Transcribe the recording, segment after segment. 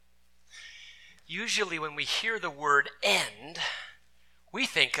Usually when we hear the word end, we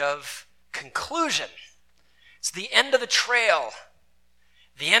think of conclusion. It's the end of the trail,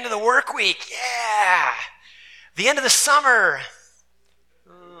 the end of the work week, yeah, the end of the summer.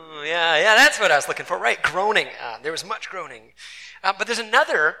 Ooh, yeah, that's what I was looking for, right? Groaning. There was much groaning. But there's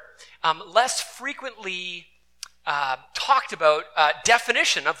another less frequently talked about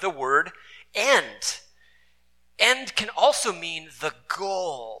definition of the word end. End can also mean the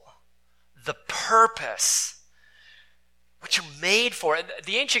goal, the purpose, what you're made for.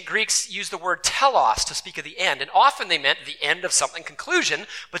 The ancient Greeks used the word telos to speak of the end, and often they meant the end of something, conclusion,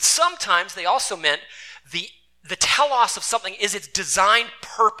 but sometimes they also meant the telos of something is its designed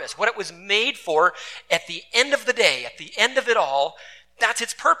purpose, what it was made for at the end of the day, at the end of it all. That's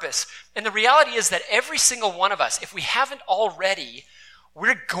its purpose. And the reality is that every single one of us, if we haven't already,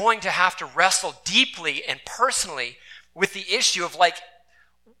 we're going to have to wrestle deeply and personally with the issue of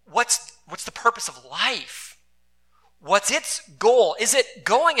what's the purpose of life? What's its goal? Is it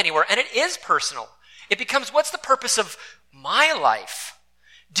going anywhere? And it is personal. It becomes, what's the purpose of my life?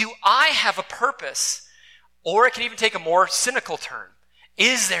 Do I have a purpose? Or it can even take a more cynical turn.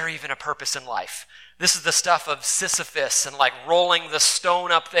 Is there even a purpose in life? This is the stuff of Sisyphus and rolling the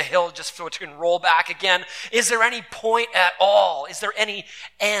stone up the hill just so it can roll back again. Is there any point at all? Is there any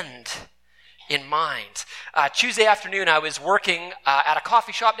end in mind? Tuesday afternoon, I was working at a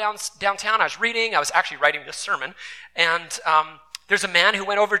coffee shop downtown. I was reading. I was actually writing this sermon. And there's a man who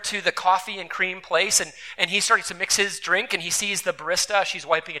went over to the coffee and cream place, and he started to mix his drink, and he sees the barista. She's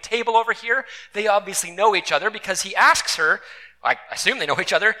wiping a table over here. They obviously know each other because he asks her, I assume they know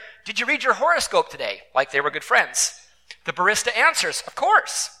each other, did you read your horoscope today? Like they were good friends. The barista answers, of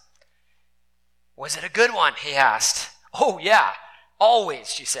course. Was it a good one? He asked. Oh, yeah, always,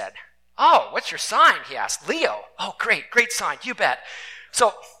 she said. Oh, what's your sign? He asked. Leo. Oh, great sign, you bet.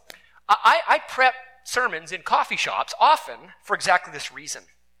 So I prep sermons in coffee shops often for exactly this reason.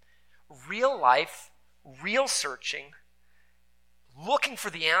 Real life, real searching, looking for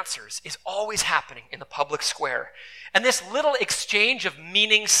the answers is always happening in the public square. And this little exchange of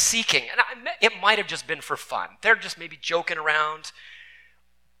meaning seeking, and it might have just been for fun. They're just maybe joking around.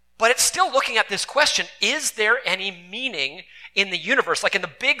 But it's still looking at this question, is there any meaning in the universe, like in the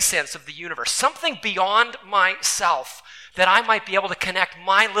big sense of the universe, something beyond myself that I might be able to connect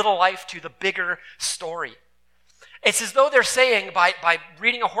my little life to the bigger story? It's as though they're saying by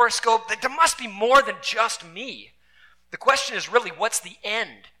reading a horoscope that there must be more than just me. The question is really, what's the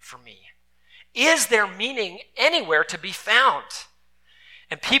end for me? Is there meaning anywhere to be found?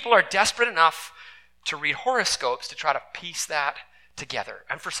 And people are desperate enough to read horoscopes to try to piece that together.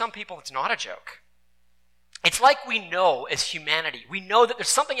 And for some people, it's not a joke. It's like we know as humanity, we know that there's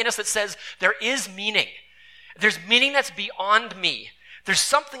something in us that says there is meaning. There's meaning that's beyond me. There's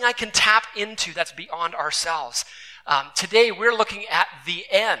something I can tap into that's beyond ourselves. Today, we're looking at the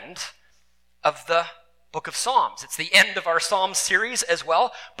end of the book of Psalms. It's the end of our Psalms series as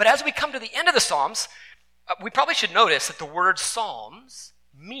well. But as we come to the end of the Psalms, we probably should notice that the word Psalms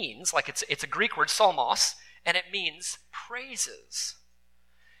means, it's a Greek word, psalmos, and it means praises.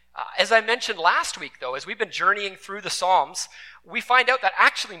 As I mentioned last week, though, as we've been journeying through the Psalms, we find out that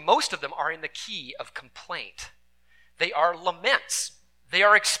actually most of them are in the key of complaint. They are laments. They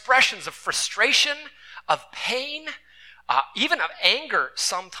are expressions of frustration, of pain, even of anger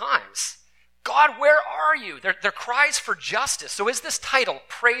sometimes. God, where are you? They're cries for justice. So is this title,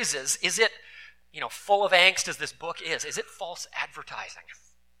 Praises, is it, full of angst as this book is? Is it false advertising?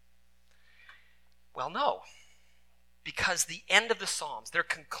 Well, no. Because the end of the Psalms, their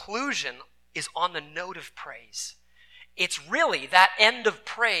conclusion is on the note of praise. It's really that end of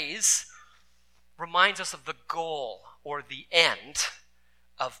praise reminds us of the goal or the end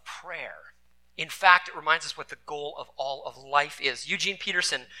of prayer. In fact, it reminds us what the goal of all of life is. Eugene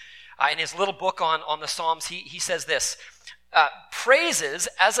Peterson, in his little book on the Psalms, he says this, praises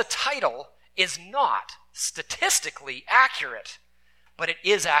as a title is not statistically accurate, but it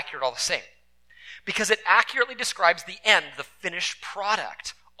is accurate all the same. Because it accurately describes the end, the finished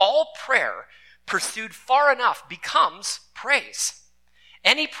product. All prayer pursued far enough becomes praise.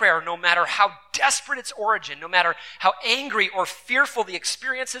 Any prayer, no matter how desperate its origin, no matter how angry or fearful the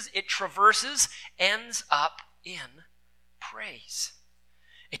experiences it traverses, ends up in praise.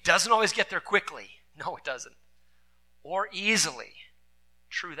 It doesn't always get there quickly. No, it doesn't. Or easily.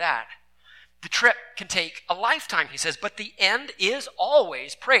 True that. The trip can take a lifetime, he says, but the end is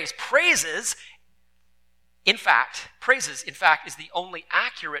always praise. Praises, in fact, is the only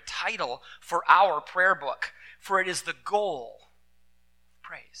accurate title for our prayer book, for it is the goal of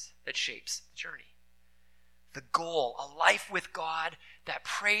praise that shapes the journey. The goal, a life with God that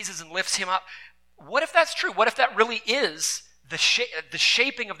praises and lifts him up. what if that's true? What if that really is the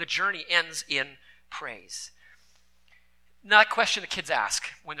shaping of the journey ends in praise? Not a question the kids ask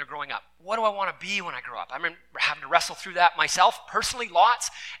when they're growing up. What do I want to be when I grow up? I remember having to wrestle through that myself, personally,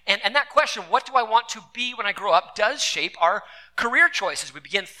 lots. And that question, what do I want to be when I grow up, does shape our career choices. We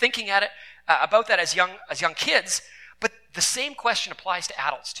begin thinking about that as young kids. But the same question applies to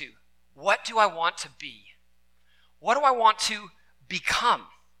adults too. What do I want to be? What do I want to become?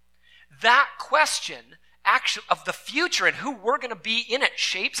 That question actually of the future and who we're going to be in it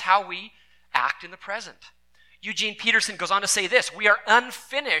shapes how we act in the present. Eugene Peterson goes on to say this: we are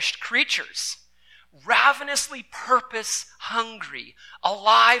unfinished creatures, ravenously purpose-hungry,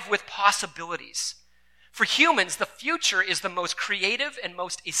 alive with possibilities. For humans, the future is the most creative and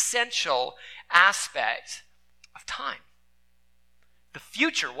most essential aspect of time. The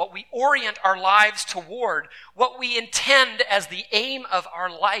future, what we orient our lives toward, what we intend as the aim of our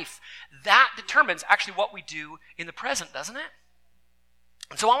life, that determines actually what we do in the present, doesn't it?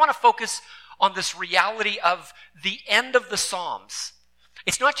 And so I want to focus on this reality of the end of the Psalms.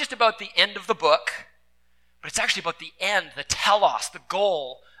 It's not just about the end of the book, but it's actually about the end, the telos, the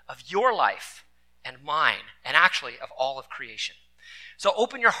goal of your life and mine, and actually of all of creation. So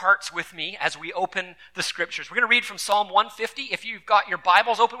open your hearts with me as we open the scriptures. We're going to read from Psalm 150. If you've got your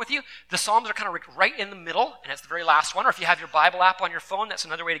Bibles open with you, the Psalms are kind of right in the middle, and it's the very last one. Or if you have your Bible app on your phone, that's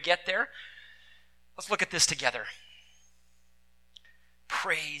another way to get there. Let's look at this together.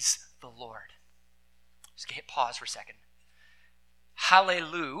 Praise the Lord. Just hit pause for a second.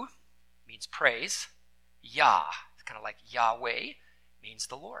 Hallelujah means praise. Yah, it's kind of like Yahweh, means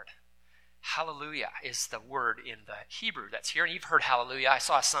the Lord. Hallelujah is the word in the Hebrew that's here. And you've heard hallelujah. I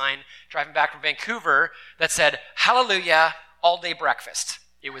saw a sign driving back from Vancouver that said, hallelujah, all-day breakfast.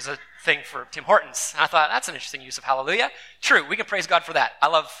 It was a thing for Tim Hortons. And I thought, that's an interesting use of hallelujah. True, we can praise God for that. I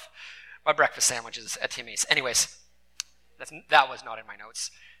love my breakfast sandwiches at Timmy's. Anyways, that was not in my notes.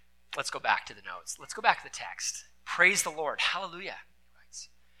 Let's go back to the notes. Let's go back to the text. Praise the Lord. Hallelujah.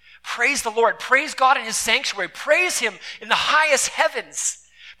 Praise the Lord. Praise God in his sanctuary. Praise him in the highest heavens.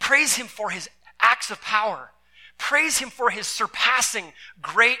 Praise him for his acts of power. Praise him for his surpassing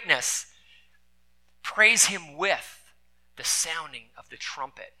greatness. Praise him with the sounding of the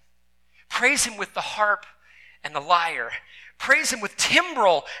trumpet. Praise him with the harp and the lyre. Praise him with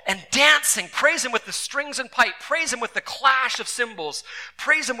timbrel and dancing. Praise him with the strings and pipe. Praise him with the clash of cymbals.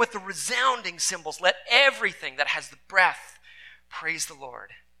 Praise him with the resounding cymbals. Let everything that has the breath praise the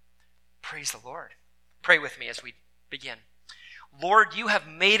Lord. Praise the Lord. Pray with me as we begin. Lord, you have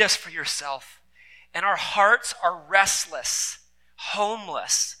made us for yourself, and our hearts are restless,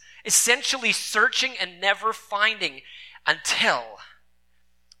 homeless, essentially searching and never finding until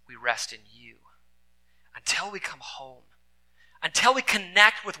we rest in you, until we come home, until we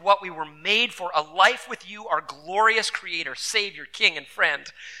connect with what we were made for, a life with you, our glorious Creator, Savior, King, and friend.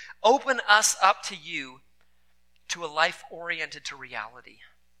 Open us up to you, to a life oriented to reality.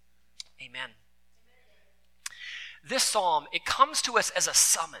 Amen. This psalm, it comes to us as a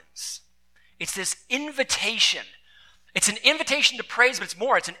summons. It's this invitation. It's an invitation to praise, but it's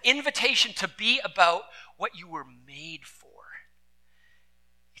more. It's an invitation to be about what you were made for.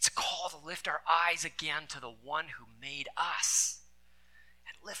 It's a call to lift our eyes again to the one who made us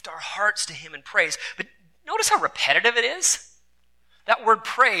and lift our hearts to him in praise. But notice how repetitive it is. That word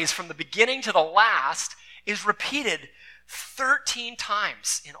praise from the beginning to the last is repeated 13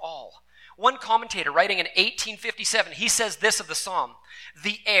 times in all. One commentator writing in 1857, he says this of the psalm: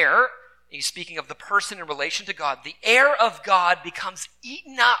 the air, he's speaking of the person in relation to God, the air of God becomes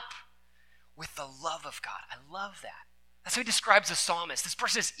eaten up with the love of God. I love that. That's how he describes the psalmist. This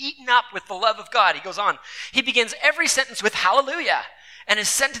person is eaten up with the love of God. He goes on. He begins every sentence with hallelujah, and his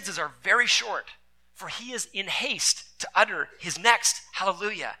sentences are very short, for he is in haste to utter his next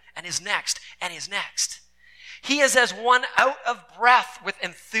hallelujah, and his next, and his next. He is as one out of breath with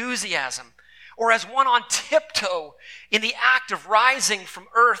enthusiasm, or as one on tiptoe in the act of rising from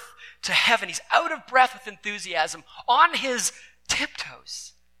earth to heaven. He's out of breath with enthusiasm, on his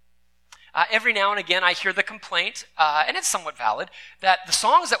tiptoes. Every now and again I hear the complaint, and it's somewhat valid, that the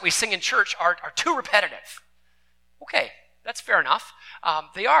songs that we sing in church are too repetitive. Okay, that's fair enough.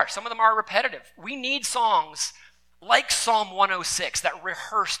 They are. Some of them are repetitive. We need songs like Psalm 106 that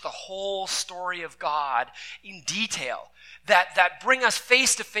rehearse the whole story of God in detail, that bring us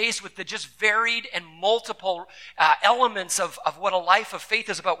face to face with the just varied and multiple elements of what a life of faith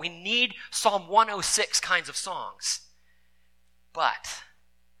is about. We need Psalm 106 kinds of songs. But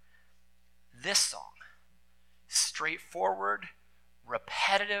this song, straightforward,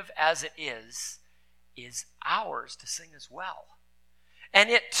 repetitive as it is ours to sing as well. And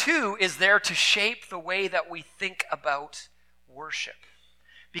it too is there to shape the way that we think about worship.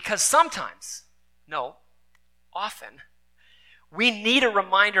 Because often, we need a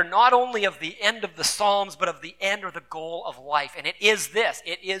reminder not only of the end of the Psalms, but of the end or the goal of life. And it is this.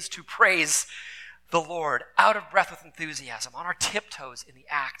 It is to praise the Lord, out of breath with enthusiasm, on our tiptoes in the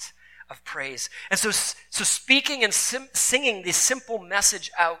act of praise. And so speaking and singing this simple message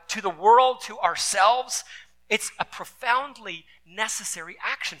out to the world, to ourselves, it's a profoundly necessary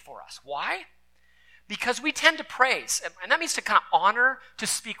action for us. Why? Because we tend to praise, and that means to kind of honor, to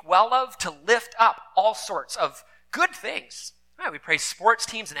speak well of, to lift up all sorts of good things. We praise sports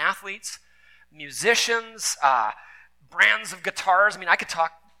teams and athletes, musicians, brands of guitars. I mean, I could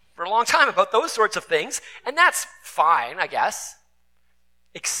talk for a long time about those sorts of things, and that's fine, I guess.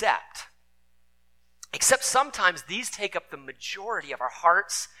 Except sometimes these take up the majority of our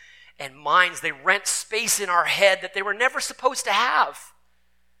hearts and minds. They rent space in our head that they were never supposed to have.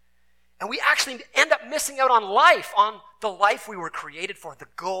 And we actually end up missing out on life, on the life we were created for, the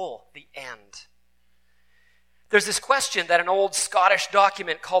goal, the end. There's this question that an old Scottish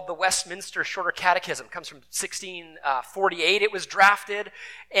document called the Westminster Shorter Catechism comes from 1648. It was drafted,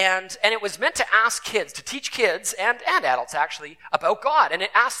 and it was meant to ask kids, to teach kids and adults actually, about God. And it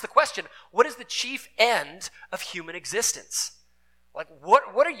asks the question, what is the chief end of human existence? Like,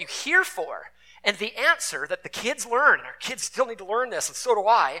 what are you here for? And the answer that the kids learn, and our kids still need to learn this, and so do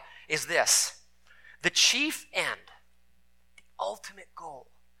I, is this. The chief end, the ultimate goal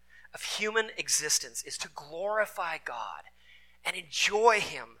of human existence is to glorify God and enjoy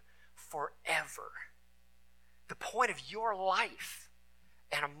Him forever. The point of your life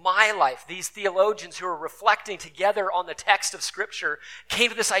and of my life, these theologians who are reflecting together on the text of Scripture came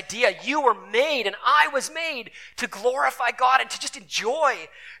to this idea, you were made and I was made to glorify God and to just enjoy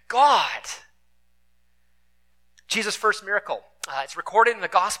God. Jesus' first miracle. It's recorded in the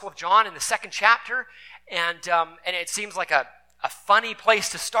Gospel of John in the 2nd chapter, and it seems like a funny place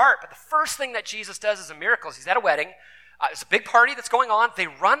to start, but the first thing that Jesus does is a miracle. He's at a wedding. It's a big party that's going on. They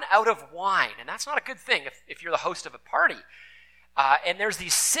run out of wine, and that's not a good thing if you're the host of a party. And there's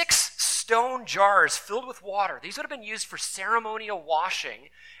these 6 stone jars filled with water. These would have been used for ceremonial washing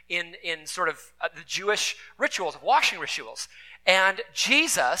in sort of the Jewish rituals, of washing rituals. And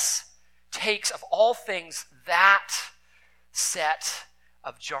Jesus takes, of all things, that set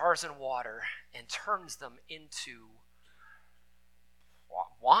of jars and water and turns them into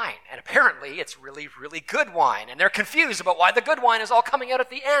wine. And apparently it's really, really good wine. And they're confused about why the good wine is all coming out at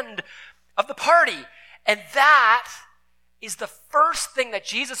the end of the party. And that is the first thing that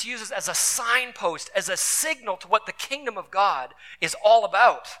Jesus uses as a signpost, as a signal to what the kingdom of God is all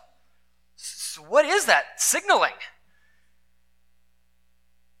about. So what is that signaling?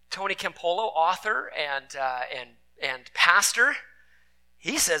 Tony Campolo, author and pastor,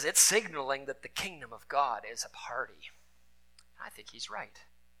 he says it's signaling that the kingdom of God is a party. I think he's right.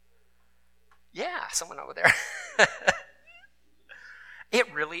 Yeah, someone over there.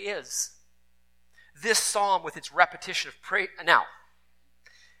 It really is. This psalm with its repetition of praise,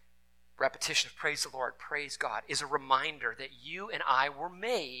 repetition of praise the Lord, praise God, is a reminder that you and I were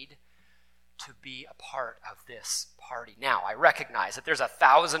made to be a part of this party. Now, I recognize that there's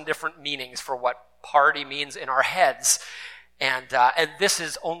 1,000 different meanings for what party means in our heads, and this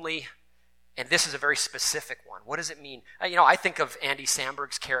is a very specific one. What does it mean? I think of Andy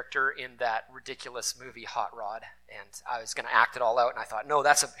Samberg's character in that ridiculous movie Hot Rod, and I was going to act it all out, and I thought, no,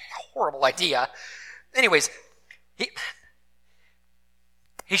 that's a horrible idea. Anyways, he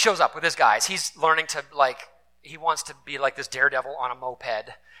shows up with his guys. He's learning to, he wants to be like this daredevil on a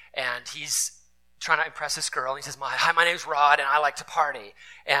moped, and he's trying to impress this girl, and he says, hi, my name's Rod, and I like to party.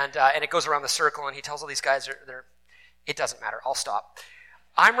 And it goes around the circle, and he tells all these guys, it doesn't matter, I'll stop.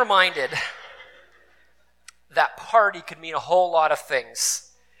 I'm reminded that party could mean a whole lot of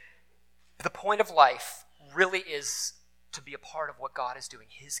things. The point of life really is to be a part of what God is doing,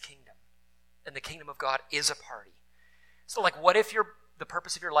 His kingdom. And the kingdom of God is a party. So what if the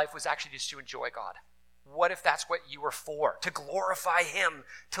purpose of your life was actually just to enjoy God? What if that's what you were for? To glorify Him,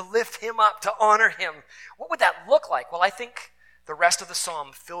 to lift Him up, to honor Him. What would that look like? Well, I think the rest of the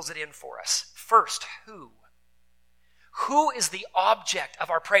psalm fills it in for us. First, who? Who is the object of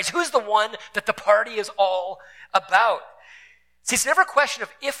our praise? Who's the one that the party is all about? See, it's never a question of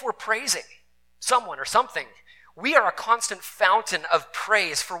if we're praising someone or something. We are a constant fountain of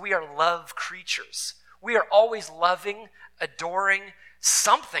praise, for we are love creatures. We are always loving, adoring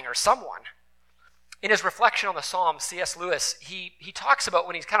something or someone. In his reflection on the Psalm, C.S. Lewis, he talks about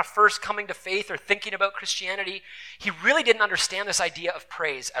when he's kind of first coming to faith or thinking about Christianity, he really didn't understand this idea of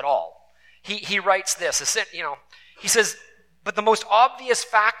praise at all. He writes this, he says, But the most obvious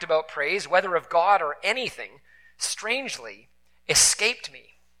fact about praise, whether of God or anything, strangely escaped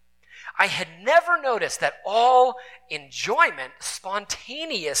me. I had never noticed that all enjoyment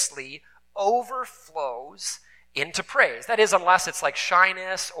spontaneously overflows into praise. That is, unless it's like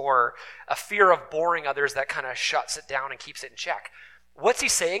shyness or a fear of boring others that kind of shuts it down and keeps it in check. What's he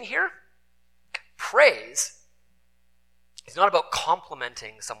saying here? Praise is not about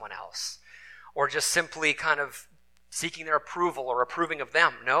complimenting someone else or just simply kind of seeking their approval or approving of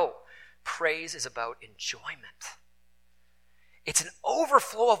them. No, praise is about enjoyment. It's an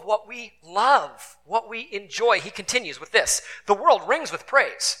overflow of what we love, what we enjoy. He continues with this. The world rings with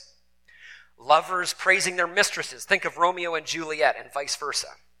praise. Lovers praising their mistresses. Think of Romeo and Juliet and vice versa.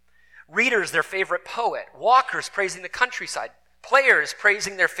 Readers, their favorite poet. Walkers praising the countryside. Players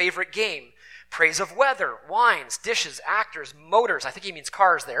praising their favorite game. Praise of weather, wines, dishes, actors, motors. I think he means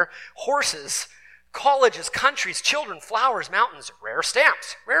cars there. Horses, colleges, countries, children, flowers, mountains, rare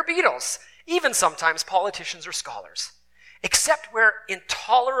stamps, rare beetles, even sometimes politicians or scholars. Except where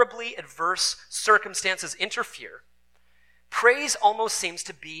intolerably adverse circumstances interfere, praise almost seems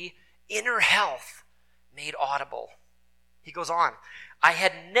to be inner health made audible. He goes on, I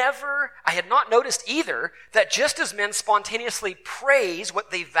had not noticed either that just as men spontaneously praise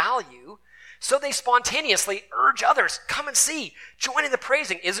what they value, so they spontaneously urge others, come and see, join in the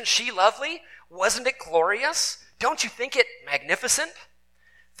praising. Isn't she lovely? Wasn't it glorious? Don't you think it magnificent?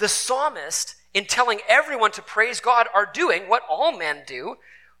 The psalmist, in telling everyone to praise God, are doing what all men do,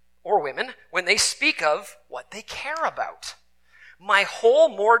 or women, when they speak of what they care about. My whole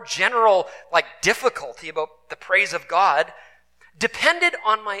more general difficulty about the praise of God depended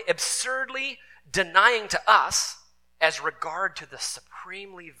on my absurdly denying to us as regard to the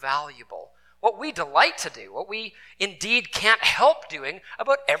supremely valuable, what we delight to do, what we indeed can't help doing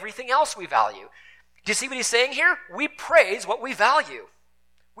about everything else we value. Do you see what he's saying here? We praise what we value.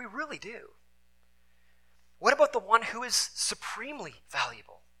 We really do. What about the one who is supremely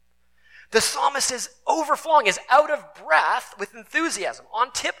valuable? The psalmist is overflowing, is out of breath with enthusiasm,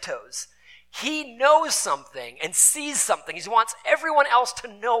 on tiptoes. He knows something and sees something. He wants everyone else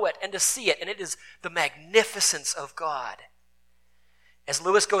to know it and to see it, and it is the magnificence of God. As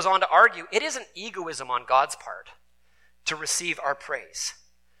Lewis goes on to argue, it isn't egoism on God's part to receive our praise.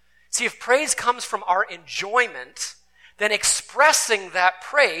 See, if praise comes from our enjoyment, then expressing that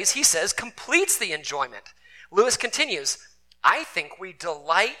praise, he says, completes the enjoyment. Lewis continues, I think we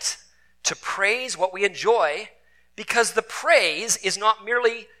delight to praise what we enjoy because the praise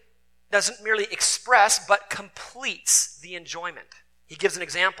doesn't merely express, but completes the enjoyment. He gives an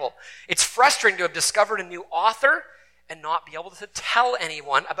example. It's frustrating to have discovered a new author and not be able to tell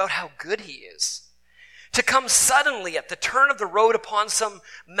anyone about how good he is. To come suddenly at the turn of the road upon some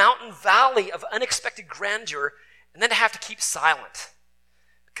mountain valley of unexpected grandeur and then to have to keep silent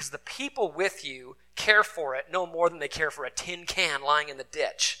because the people with you care for it no more than they care for a tin can lying in the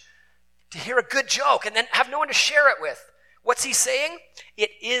ditch. To hear a good joke and then have no one to share it with. What's he saying? It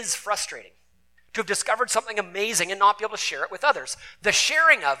is frustrating to have discovered something amazing and not be able to share it with others. The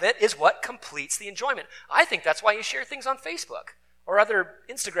sharing of it is what completes the enjoyment. I think that's why you share things on Facebook or other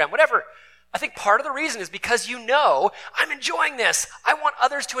Instagram, whatever. I think part of the reason is because you know, I'm enjoying this. I want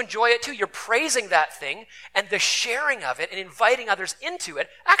others to enjoy it too. You're praising that thing, and the sharing of it and inviting others into it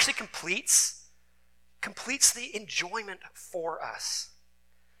actually completes the enjoyment for us.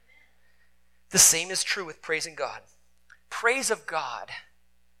 The same is true with praising God. Praise of God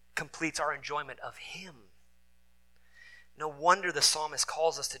completes our enjoyment of Him. No wonder the psalmist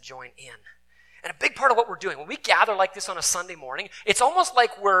calls us to join in. And a big part of what we're doing, when we gather like this on a Sunday morning, it's almost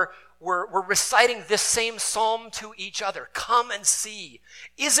like we're reciting this same psalm to each other. Come and see.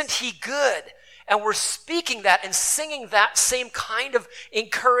 Isn't He good? And we're speaking that and singing that same kind of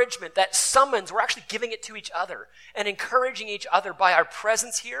encouragement, that summons. We're actually giving it to each other and encouraging each other by our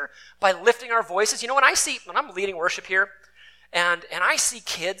presence here, by lifting our voices. You know, when I'm leading worship here, and I see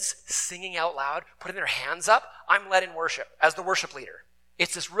kids singing out loud, putting their hands up, I'm led in worship as the worship leader.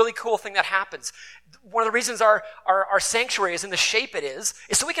 It's this really cool thing that happens. One of the reasons our sanctuary is in the shape it is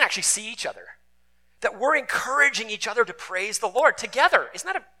so we can actually see each other. That we're encouraging each other to praise the Lord together.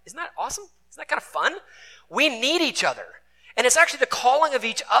 Isn't that awesome? Isn't that kind of fun? We need each other. And it's actually the calling of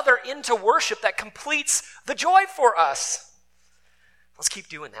each other into worship that completes the joy for us. Let's keep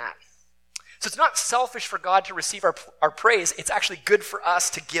doing that. So it's not selfish for God to receive our praise. It's actually good for us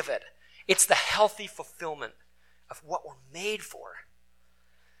to give it. It's the healthy fulfillment of what we're made for.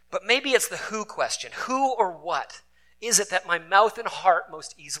 But maybe it's the who question. Who or what is it that my mouth and heart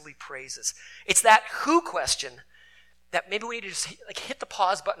most easily praises? It's that who question that maybe we need to just hit the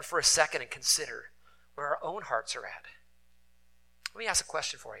pause button for a second and consider where our own hearts are at. Let me ask a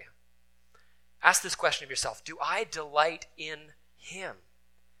question for you. Ask this question of yourself. Do I delight in him,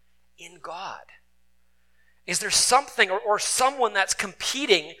 in God? Is there something or someone that's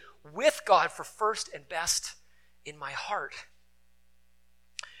competing with God for first and best in my heart?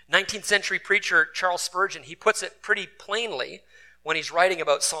 19th century preacher Charles Spurgeon, he puts it pretty plainly when he's writing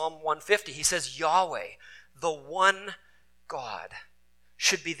about Psalm 150. He says, Yahweh, the one God,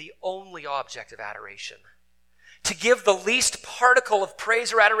 should be the only object of adoration. To give the least particle of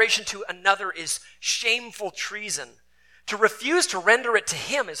praise or adoration to another is shameful treason. To refuse to render it to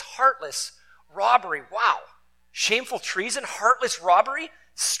him is heartless robbery. Wow. Shameful treason, heartless robbery,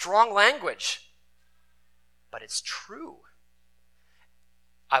 strong language. But it's true.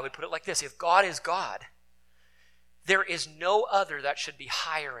 I would put it like this. If God is God, there is no other that should be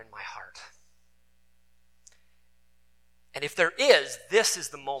higher in my heart. And if there is, this is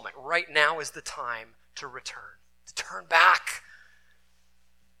the moment. Right now is the time to return, to turn back.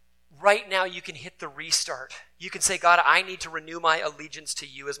 Right now you can hit the restart. You can say, God, I need to renew my allegiance to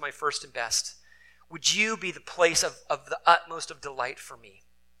you as my first and best. Would you be the place of the utmost of delight for me?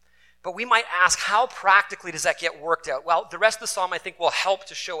 But we might ask, how practically does that get worked out? Well, the rest of the psalm, I think, will help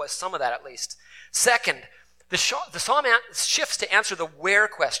to show us some of that at least. Second, the psalm shifts to answer the where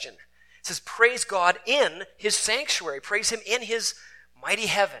question. It says, praise God in his sanctuary. Praise him in his mighty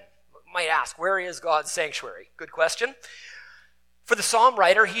heaven. You might ask, where is God's sanctuary? Good question. For the psalm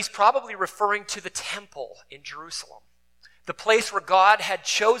writer, he's probably referring to the temple in Jerusalem. The place where God had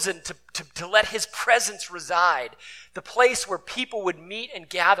chosen to let his presence reside. The place where people would meet and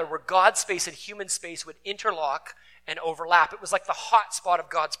gather, where God's space and human space would interlock and overlap. It was like the hot spot of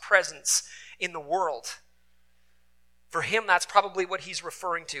God's presence in the world. For him, that's probably what he's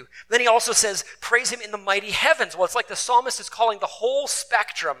referring to. Then he also says, praise him in the mighty heavens. Well, it's like the psalmist is calling the whole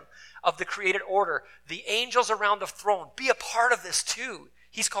spectrum of the created order. The angels around the throne, be a part of this too.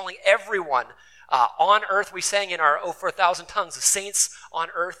 He's calling everyone on earth. We sang in our Oh for a Thousand Tongues, the saints on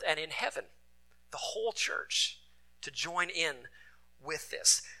earth and in heaven. The whole church to join in with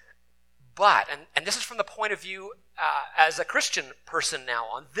this. But, and this is from the point of view as a Christian person now,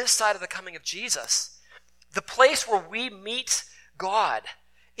 on this side of the coming of Jesus, the place where we meet God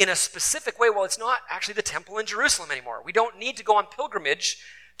in a specific way, well, it's not actually the temple in Jerusalem anymore. We don't need to go on pilgrimage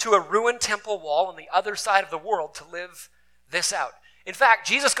to a ruined temple wall on the other side of the world to live this out. In fact,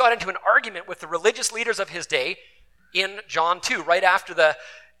 Jesus got into an argument with the religious leaders of his day in John 2, right after the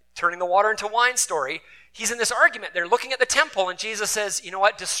turning the water into wine story. He's in this argument. They're looking at the temple, and Jesus says, you know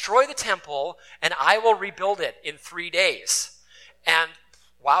what, destroy the temple, and I will rebuild it in 3 days. And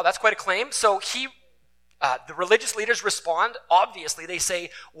wow, that's quite a claim. So the religious leaders respond. Obviously, they say,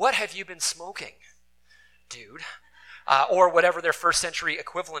 what have you been smoking, dude? Or whatever their first century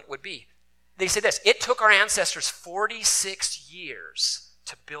equivalent would be. They say this, it took our ancestors 46 years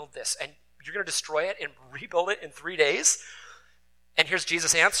to build this, and you're going to destroy it and rebuild it in 3 days? And here's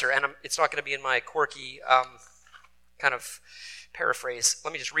Jesus' answer, and it's not going to be in my quirky kind of paraphrase.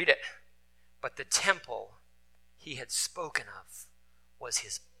 Let me just read it. But the temple he had spoken of was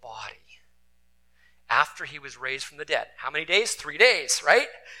his body. After he was raised from the dead. How many days? 3 days, right?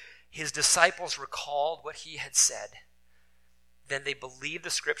 His disciples recalled what he had said. Then they believed the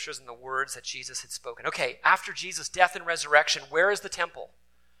scriptures and the words that Jesus had spoken. Okay, after Jesus' death and resurrection, where is the temple?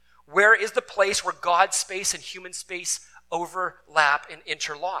 Where is the place where God's space and human space overlap and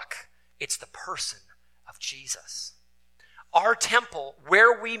interlock? It's the person of Jesus. Our temple,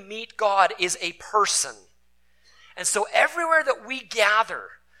 where we meet God, is a person. And so everywhere that we gather,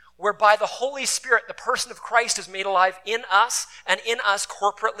 whereby the Holy Spirit, the person of Christ, is made alive in us and in us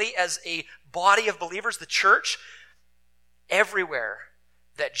corporately as a body of believers, the church, everywhere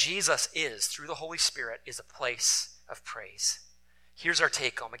that Jesus is through the Holy Spirit is a place of praise. Here's our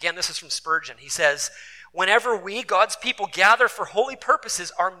take home. Again, this is from Spurgeon. He says, whenever we, God's people, gather for holy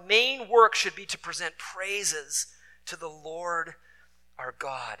purposes, our main work should be to present praises to the Lord our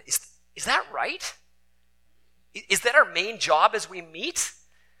God. Is that right? Is that our main job as we meet?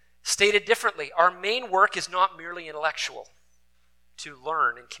 Stated differently, our main work is not merely intellectual, to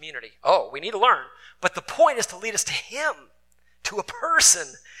learn in community. Oh, we need to learn. But the point is to lead us to him, to a person.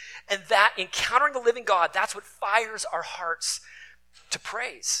 And that encountering the living God, that's what fires our hearts to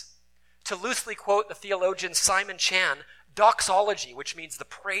praise. To loosely quote the theologian Simon Chan, doxology, which means the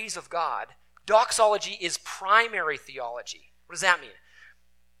praise of God, doxology is primary theology. What does that mean?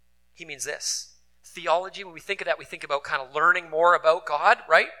 He means this. Theology, when we think of that, we think about kind of learning more about God,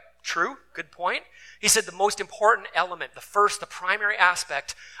 right? True, good point. He said the most important element, the primary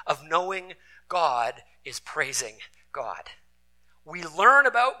aspect of knowing God is praising God. We learn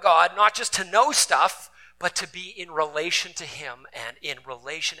about God not just to know stuff, but to be in relation to him and in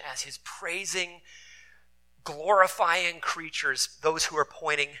relation as his praising, glorifying creatures, those who are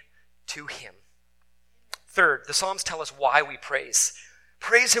pointing to him. Third, the Psalms tell us why we praise.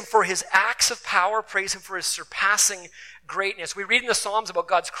 Praise him for his acts of power. Praise him for his surpassing greatness. We read in the Psalms about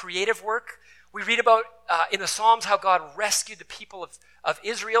God's creative work. We read about in the Psalms how God rescued the people of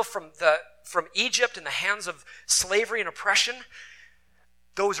Israel from Egypt in the hands of slavery and oppression.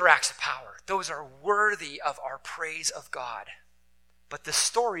 Those are acts of power. Those are worthy of our praise of God. But the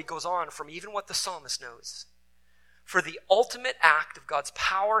story goes on from even what the psalmist knows. For the ultimate act of God's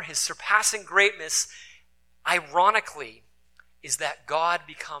power, his surpassing greatness, ironically, is that God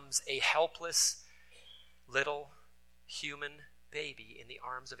becomes a helpless little human baby in the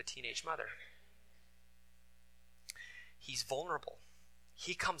arms of a teenage mother. He's vulnerable.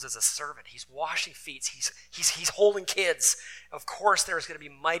 He comes as a servant. He's washing feet. He's holding kids. Of course, there's going to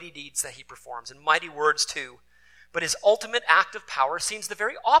be mighty deeds that he performs and mighty words too. But his ultimate act of power seems the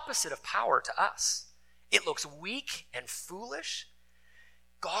very opposite of power to us. It looks weak and foolish.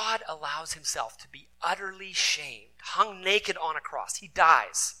 God allows himself to be utterly shamed, hung naked on a cross. He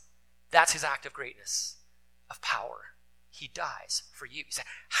dies. That's his act of greatness, of power. He dies for you. You say,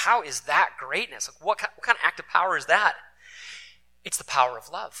 how is that greatness? What kind of act of power is that? It's the power of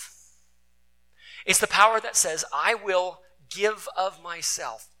love. It's the power that says, I will give of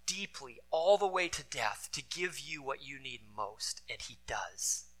myself deeply all the way to death to give you what you need most. And he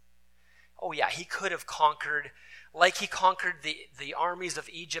does. Oh yeah, he could have conquered, like he conquered the armies of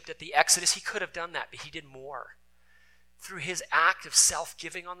Egypt at the Exodus. He could have done that, but he did more. Through his act of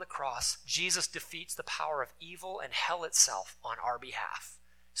self-giving on the cross, Jesus defeats the power of evil and hell itself on our behalf,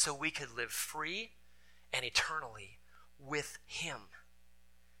 so we could live free and eternally with him.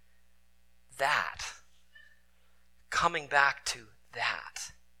 That, coming back to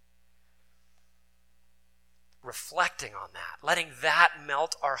that, reflecting on that, letting that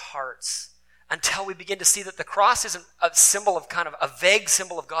melt our hearts until we begin to see that the cross isn't a symbol of kind of a vague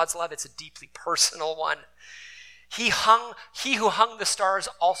symbol of God's love. It's a deeply personal one. He who hung the stars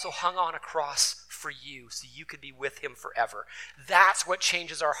also hung on a cross for you, so you could be with him forever. That's what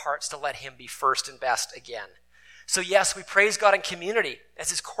changes our hearts to let him be first and best again. So yes, we praise God in community as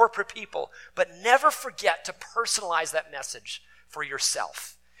his corporate people, but never forget to personalize that message for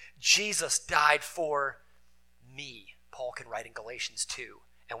yourself. Jesus died for me, Paul can write in Galatians 2,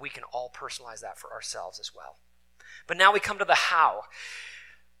 and we can all personalize that for ourselves as well. But now we come to the how.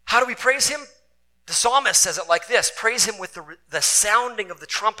 How do we praise him? The psalmist says it like this: praise him with the sounding of the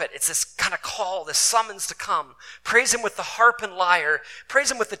trumpet. It's this kind of call, this summons to come. Praise him with the harp and lyre.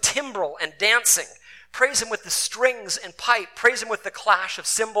 Praise him with the timbrel and dancing. Praise him with the strings and pipe. Praise him with the clash of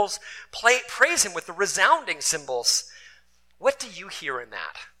cymbals. Praise him with the resounding cymbals. What do you hear in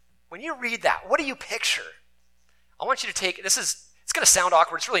that? When you read that, what do you picture? I want you to take, it's going to sound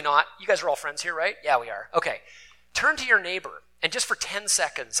awkward. It's really not. You guys are all friends here, right? Yeah, we are. Okay. Turn to your neighbor and just for 10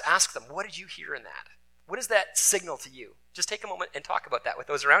 seconds, ask them, what did you hear in that? What does that signal to you? Just take a moment and talk about that with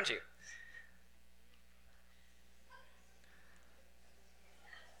those around you.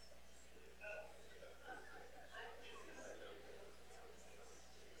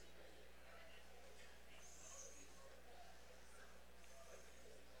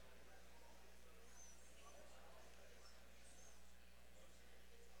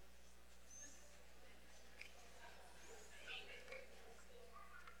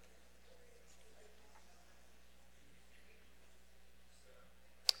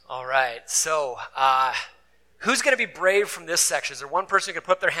 All right, so who's going to be brave from this section? Is there one person who can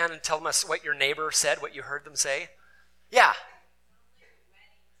put up their hand and tell us what your neighbor said, what you heard them say? Yeah.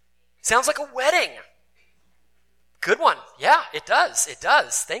 Sounds like a wedding. Good one. Yeah, it does. It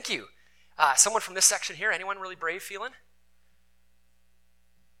does. Thank you. Someone from this section here, anyone really brave feeling?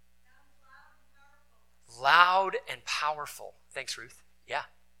 Loud and powerful. Thanks, Ruth. Yeah.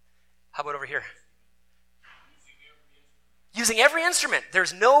 How about over here? Using every instrument.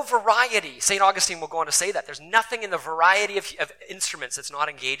 There's no variety. St. Augustine will go on to say that. There's nothing in the variety of instruments that's not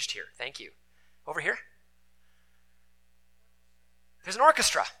engaged here. Thank you. Over here. There's an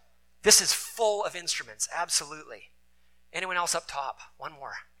orchestra. This is full of instruments. Absolutely. Anyone else up top? One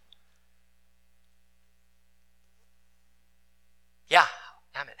more. Yeah,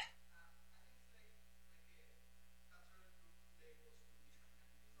 Amit.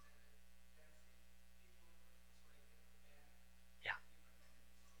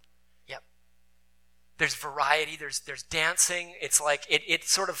 There's variety, there's dancing. It's like,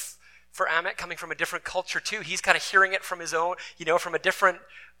 it's sort of, for Amit, coming from a different culture too, he's kind of hearing it from his own, from a different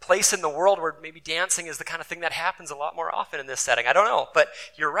place in the world where maybe dancing is the kind of thing that happens a lot more often in this setting. I don't know, but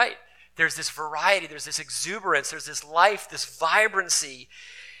you're right. There's this variety, there's this exuberance, there's this life, this vibrancy.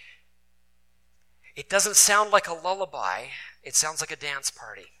 It doesn't sound like a lullaby. It sounds like a dance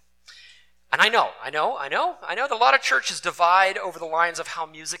party. And I know that a lot of churches divide over the lines of how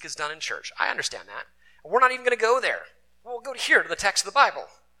music is done in church. I understand that. We're not even going to go there. We'll go here to the text of the Bible.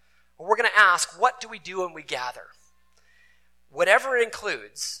 We're going to ask, what do we do when we gather? Whatever it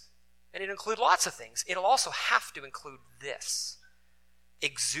includes, and it'll include lots of things, it'll also have to include this: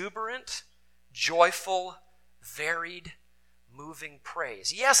 exuberant, joyful, varied, moving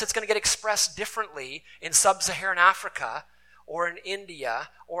praise. Yes, it's going to get expressed differently in sub-Saharan Africa or in India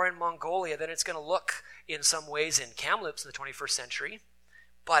or in Mongolia than it's going to look in some ways in Kamloops in the 21st century.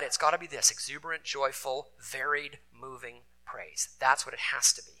 But it's got to be this: exuberant, joyful, varied, moving praise. That's what it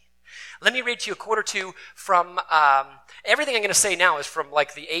has to be. Let me read to you a quote or two from, everything I'm going to say now is from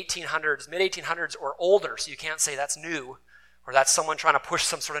like the 1800s, mid-1800s or older, so you can't say that's new or that's someone trying to push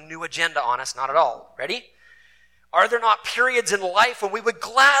some sort of new agenda on us. Not at all. Ready? Are there not periods in life when we would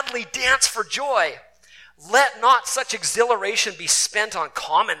gladly dance for joy? Let not such exhilaration be spent on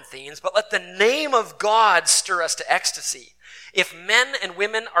common themes, but let the name of God stir us to ecstasy. If men and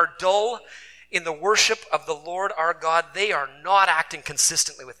women are dull in the worship of the Lord our God, they are not acting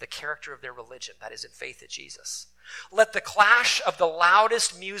consistently with the character of their religion, that is, in faith in Jesus. Let the clash of the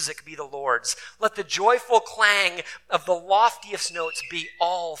loudest music be the Lord's. Let the joyful clang of the loftiest notes be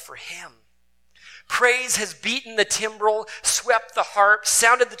all for him. Praise has beaten the timbrel, swept the harp,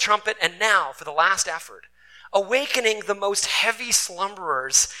 sounded the trumpet, and now, for the last effort, awakening the most heavy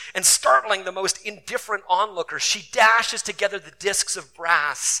slumberers and startling the most indifferent onlookers, she dashes together the discs of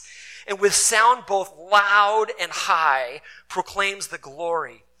brass and with sound both loud and high proclaims the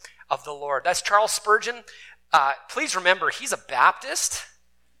glory of the Lord. That's Charles Spurgeon. Please remember, he's a Baptist.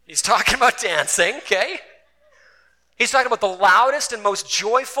 He's talking about dancing, okay? He's talking about the loudest and most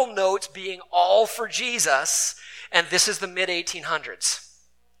joyful notes being all for Jesus, and this is the mid-1800s.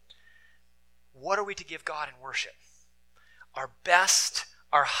 What are we to give God in worship? Our best,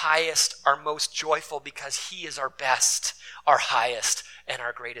 our highest, our most joyful, because he is our best, our highest, and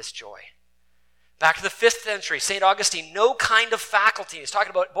our greatest joy. Back to the 5th century, St. Augustine, no kind of faculty, he's talking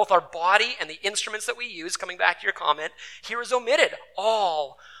about both our body and the instruments that we use, coming back to your comment, here is omitted.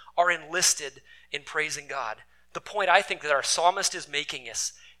 All are enlisted in praising God. The point I think that our psalmist is making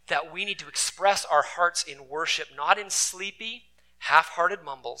is that we need to express our hearts in worship, not in sleepy, half-hearted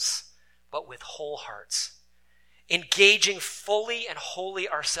mumbles, but with whole hearts, engaging fully and wholly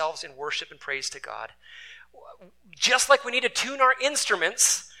ourselves in worship and praise to God. Just like we need to tune our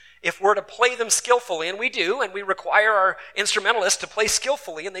instruments if we're to play them skillfully, and we do, and we require our instrumentalists to play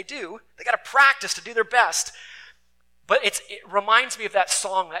skillfully, and they do. They got to practice to do their best. But it reminds me of that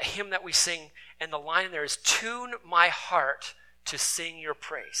song, that hymn that we sing, and the line there is, "Tune my heart to sing your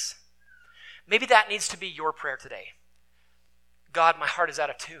praise." Maybe that needs to be your prayer today. God, my heart is out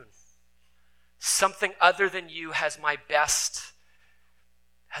of tune. Something other than you has my best,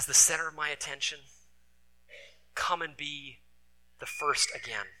 has the center of my attention. Come and be the first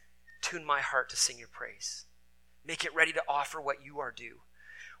again. Tune my heart to sing your praise. Make it ready to offer what you are due.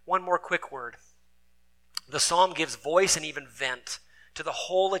 One more quick word. The psalm gives voice and even vent to the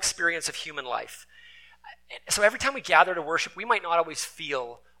whole experience of human life. So every time we gather to worship, we might not always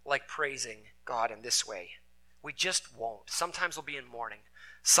feel like praising God in this way. We just won't. Sometimes we'll be in mourning.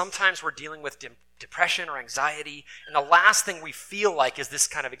 Sometimes we're dealing with depression or anxiety, and the last thing we feel like is this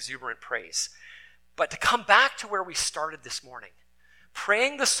kind of exuberant praise. But to come back to where we started this morning,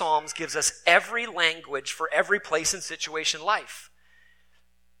 praying the Psalms gives us every language for every place and situation in life.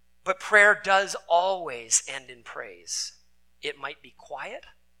 But prayer does always end in praise. It might be quiet.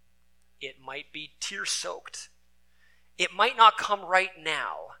 It might be tear-soaked. It might not come right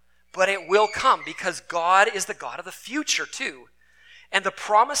now, but it will come because God is the God of the future too. And the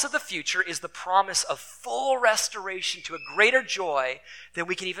promise of the future is the promise of full restoration to a greater joy than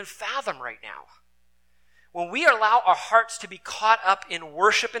we can even fathom right now. When we allow our hearts to be caught up in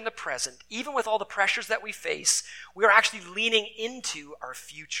worship in the present, even with all the pressures that we face, we are actually leaning into our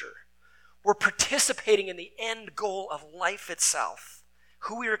future. We're participating in the end goal of life itself,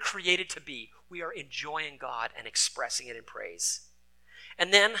 who we are created to be. We are enjoying God and expressing it in praise.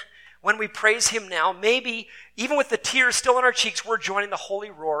 And then, when we praise him now, maybe even with the tears still on our cheeks, we're joining the holy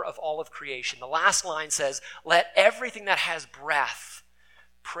roar of all of creation. The last line says, "Let everything that has breath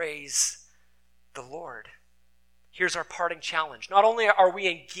praise the Lord." Here's our parting challenge. Not only are we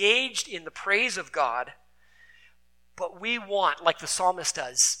engaged in the praise of God, but we want, like the psalmist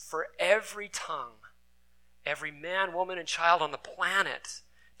does, for every tongue, every man, woman, and child on the planet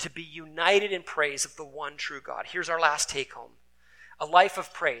to be united in praise of the one true God. Here's our last take home. a life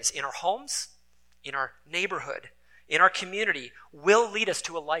of praise in our homes, in our neighborhood, in our community will lead us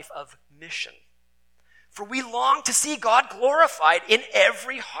to a life of mission. For we long to see God glorified in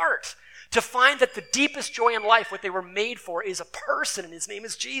every heart, to find that the deepest joy in life, what they were made for, is a person, and his name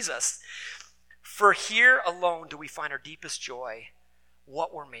is Jesus. For here alone do we find our deepest joy,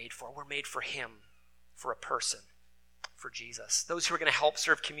 what we're made for. We're made for him, for a person, for Jesus. Those who are going to help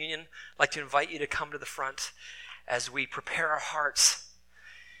serve communion, I'd like to invite you to come to the front as we prepare our hearts.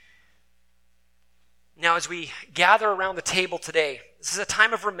 Now, as we gather around the table today, this is a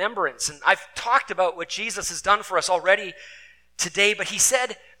time of remembrance, and I've talked about what Jesus has done for us already today, but he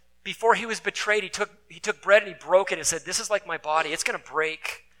said before he was betrayed, he took bread and he broke it and said, "This is like my body. It's going to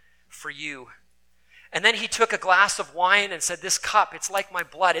break for you." And then he took a glass of wine and said, "This cup, it's like my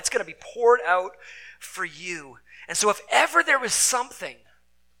blood. It's going to be poured out for you." And so if ever there was something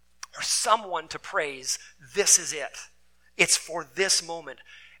or someone to praise, this is it. It's for this moment.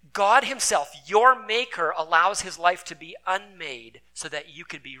 God himself, your maker, allows his life to be unmade so that you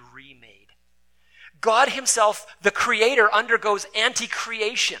could be remade. God himself, the creator, undergoes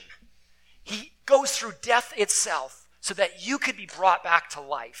anti-creation. He goes through death itself so that you could be brought back to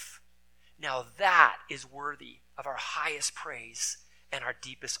life. Now that is worthy of our highest praise and our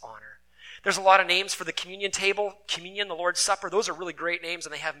deepest honor. There's a lot of names for the communion table, communion, the Lord's Supper. Those are really great names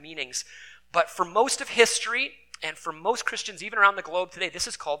and they have meanings. But for most of history, and for most Christians, even around the globe today, this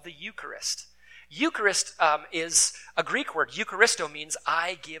is called the Eucharist. Eucharist is a Greek word. Eucharisto means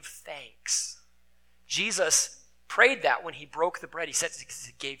I give thanks. Jesus prayed that when he broke the bread. He said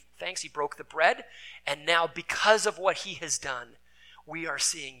he gave thanks, he broke the bread, and now because of what he has done, we are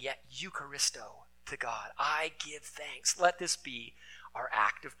seeing yet Eucharisto to God. I give thanks. Let this be our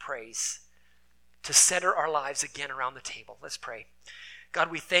act of praise to center our lives again around the table. Let's pray. God,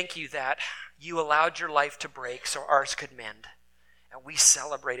 we thank you that you allowed your life to break so ours could mend. And we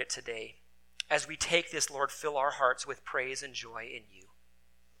celebrate it today. As we take this, Lord, fill our hearts with praise and joy in you.